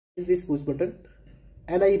Is this push button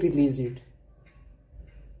and I release it.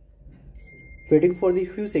 Waiting for the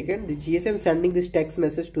few seconds, the GSM sending this text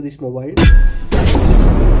message to this mobile.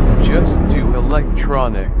 Just do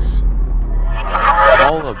electronics.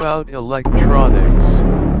 All about electronics.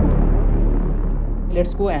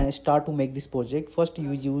 Let's go and start to make this project. First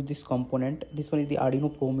you use this component. This one is the Arduino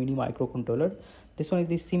Pro Mini microcontroller. This one is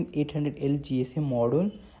the Sim800l GSM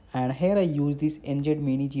module, and here I use this NZ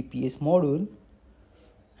mini GPS module,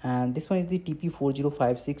 and this one is the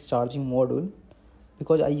TP4056 charging module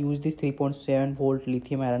because I use this 3.7 volt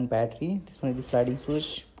lithium-ion battery. This one is the sliding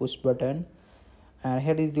switch, push button, and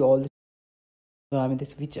here is the all this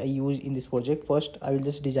which I use in this project. First I will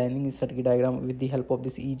just designing this circuit diagram with the help of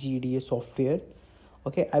this EGEDA software.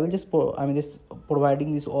 Okay, I will just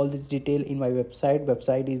providing this all this detail in my website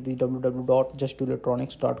is the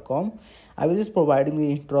www.justdoelectronics.com. I will just providing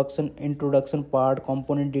the introduction part,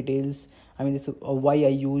 component details, this why I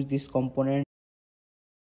use this component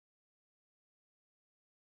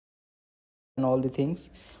and all the things.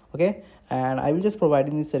 Okay, and I will just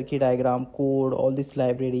providing the circuit diagram, code, all this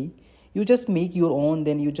library. You just make your own,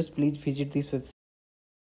 then you just please visit this website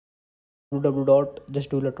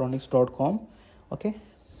www.justdoelectronics.com. okay,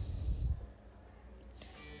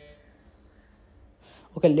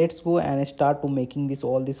 let's go and start to making this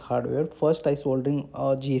all this hardware. First I soldering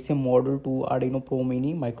a GSM module to Arduino Pro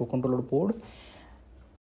Mini microcontroller board.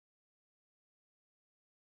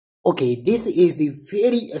 Okay, this is the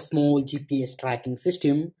very small GPS tracking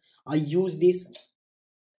system. I use this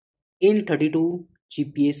N32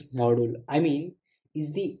 GPS module.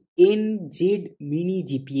 Is the NZ mini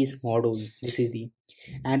GPS module. This is the,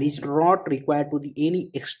 and it's not required to the any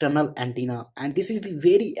external antenna, and this is the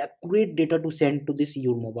very accurate data to send to this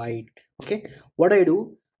your mobile. Okay, what I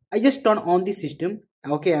do, I just turn on the system.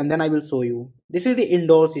 Okay, and then I will show you. This is the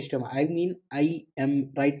indoor system. I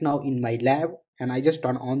am right now in my lab, and I just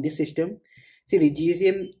turn on the system. See, the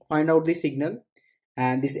GSM find out the signal,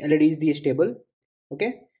 and this LED is the stable.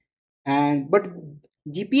 Okay, and but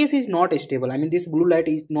GPS is not stable. This blue light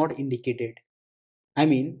is not indicated.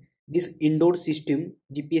 This indoor system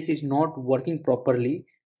GPS is not working properly.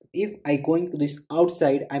 If I going to this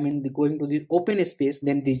outside, going to the open space,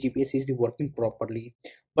 then this GPS is working properly.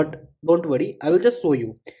 But don't worry, I will just show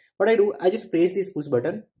you. What I do, I just press this push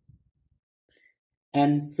button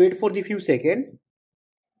and wait for the few seconds.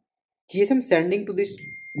 GSM sending to this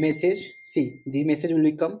message. See, the message will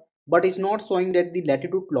become, but it's not showing that the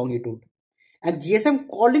latitude longitude. And GSM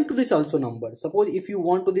calling to this also number. Suppose if you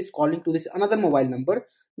want to this calling to this another mobile number,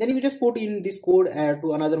 then you just put in this code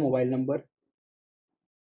to another mobile number.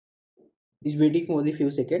 Is waiting for the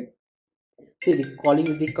few seconds. See, the calling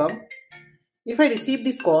is the come. If I receive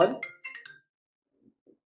this call,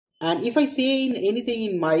 and if I say in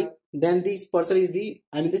anything in mic, then this person is the,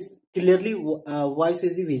 this clearly voice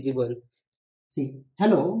is the visible. See,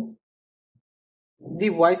 hello. The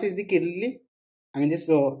voice is the clearly, this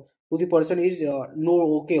to the person is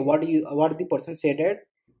no, okay, what the person said at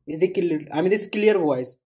is the clear, this clear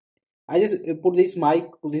voice. I just put this mic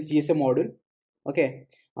to this GSM module. Okay,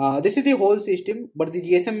 this is the whole system, but the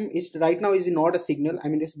GSM is right now is not a signal.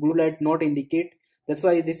 This blue light not indicate, that's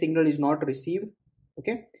why the signal is not received.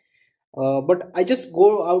 Okay, but I just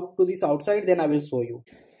go out to this outside, then I will show you.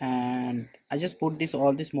 And I just put this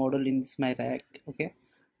all this model in this my rack. Okay,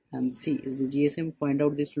 and see, is the GSM find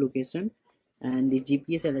out this location, and the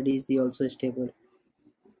GPS LED is the also stable,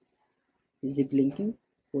 is the blinking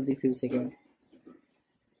for the few seconds,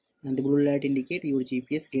 and the blue light indicate your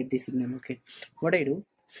GPS get the signal. Okay, what I do,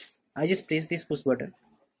 I just press this push button.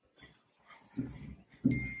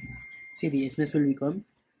 See, the SMS will become,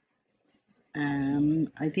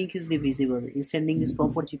 and I think is the visible is sending this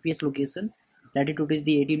proper GPS location. Latitude is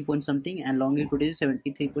the 18 point something and longitude is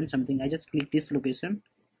 73 point something. I just click this location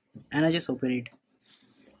and I just open it,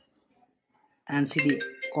 and see the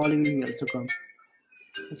calling will also come.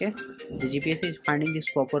 Okay, the GPS is finding this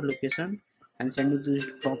proper location and sending this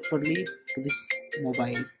properly to this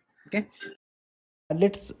mobile. Okay,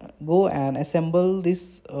 let's go and assemble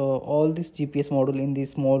this all this GPS module in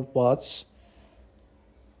these small parts.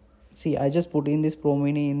 See, I just put in this Pro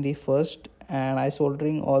Mini in the first, and I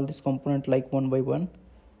soldering all this component like one by one.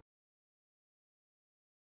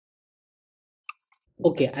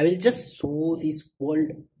 Okay, I will just show this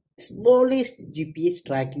world smallest GPS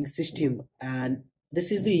tracking system, and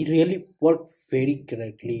this is the really work very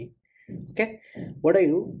correctly. Okay, what I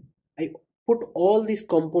do, I put all this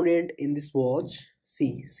component in this watch.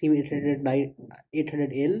 See,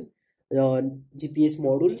 Sim800l GPS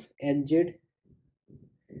module, NZ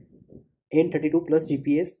N32 plus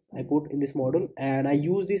GPS I put in this module, and I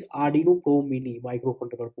use this Arduino Pro Mini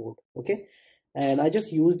microcontroller board. Okay, and I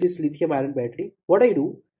just use this lithium ion battery. What I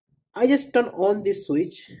do, I just turn on this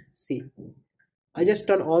switch. See, I just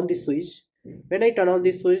turn on this switch. When I turn on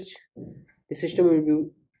this switch, the system will be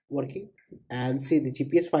working, and see the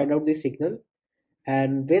GPS find out the signal.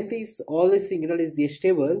 And when this all the signal is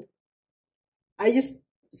stable, I just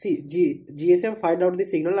see GSM find out the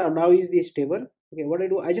signal, and now is the stable. Okay, what I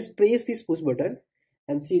do, I just press this push button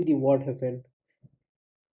and see the what happened.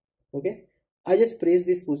 Okay, I just press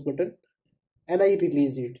this push button and I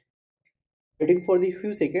release it. Waiting for the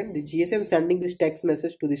few seconds, the GSM sending this text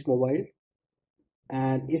message to this mobile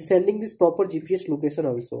and is sending this proper GPS location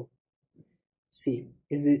also. See,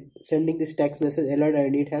 is the sending this text message alert I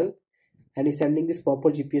need help, and is sending this proper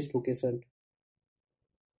GPS location.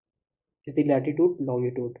 Is the latitude,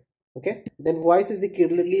 longitude. Okay, then voice is the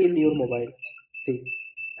clearly in your mobile. See,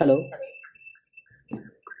 hello,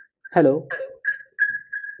 hello.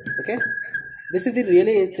 Okay, this is the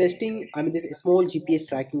really interesting, I mean, this small GPS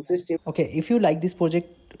tracking system. Okay, if you like this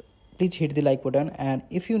project, please hit the like button, and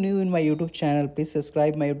if you're new in my YouTube channel, please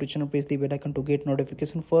subscribe my YouTube channel, press the bell icon to get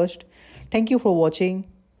notification first. Thank you for watching.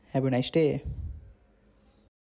 Have a nice day.